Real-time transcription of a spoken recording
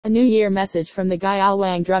A New Year message from the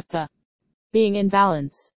Gyalwang Drukpa. Being in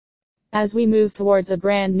balance. As we move towards a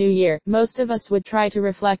brand new year, most of us would try to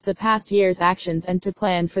reflect the past year's actions and to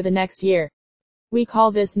plan for the next year. We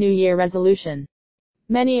call this New Year resolution.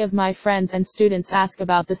 Many of my friends and students ask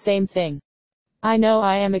about the same thing. I know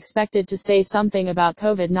I am expected to say something about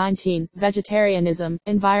COVID-19, vegetarianism,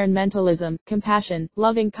 environmentalism, compassion,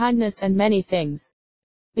 loving kindness and many things.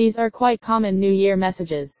 These are quite common New Year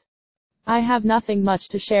messages. I have nothing much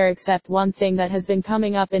to share except one thing that has been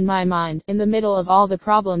coming up in my mind, in the middle of all the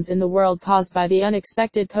problems in the world caused by the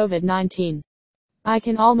unexpected COVID-19. I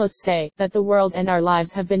can almost say that the world and our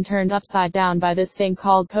lives have been turned upside down by this thing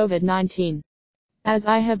called COVID-19. As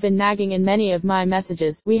I have been nagging in many of my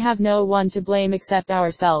messages, we have no one to blame except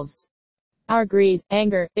ourselves. Our greed,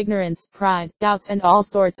 anger, ignorance, pride, doubts and all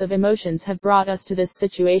sorts of emotions have brought us to this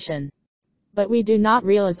situation. But we do not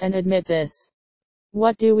realize and admit this.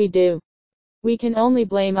 What do? We can only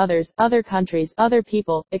blame others, other countries, other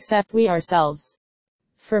people, except we ourselves.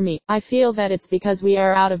 For me, I feel that it's because we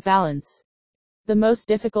are out of balance. The most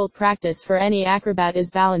difficult practice for any acrobat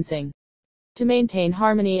is balancing. To maintain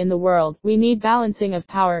harmony in the world, we need balancing of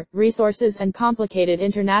power, resources and complicated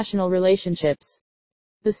international relationships.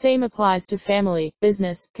 The same applies to family,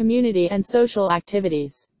 business, community and social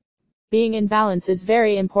activities. Being in balance is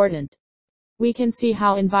very important. We can see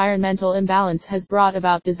how environmental imbalance has brought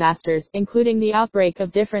about disasters, including the outbreak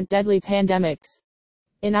of different deadly pandemics.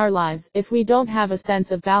 In our lives, if we don't have a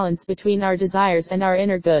sense of balance between our desires and our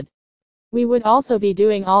inner good, we would also be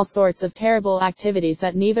doing all sorts of terrible activities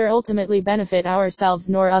that neither ultimately benefit ourselves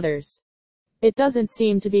nor others. It doesn't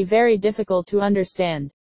seem to be very difficult to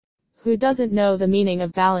understand. Who doesn't know the meaning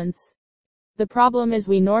of balance? The problem is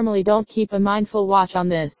we normally don't keep a mindful watch on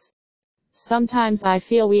this. Sometimes I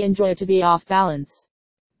feel we enjoy to be off balance.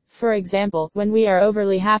 For example, when we are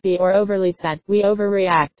overly happy or overly sad, we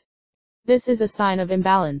overreact. This is a sign of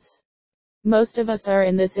imbalance. Most of us are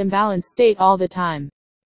in this imbalanced state all the time.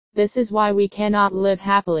 This is why we cannot live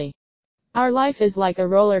happily. Our life is like a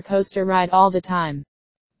roller coaster ride all the time.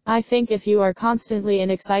 I think if you are constantly in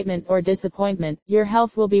excitement or disappointment, your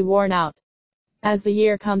health will be worn out. As the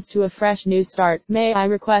year comes to a fresh new start, may I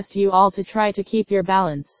request you all to try to keep your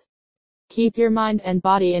balance. Keep your mind and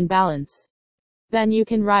body in balance. Then you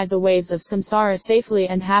can ride the waves of samsara safely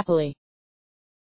and happily.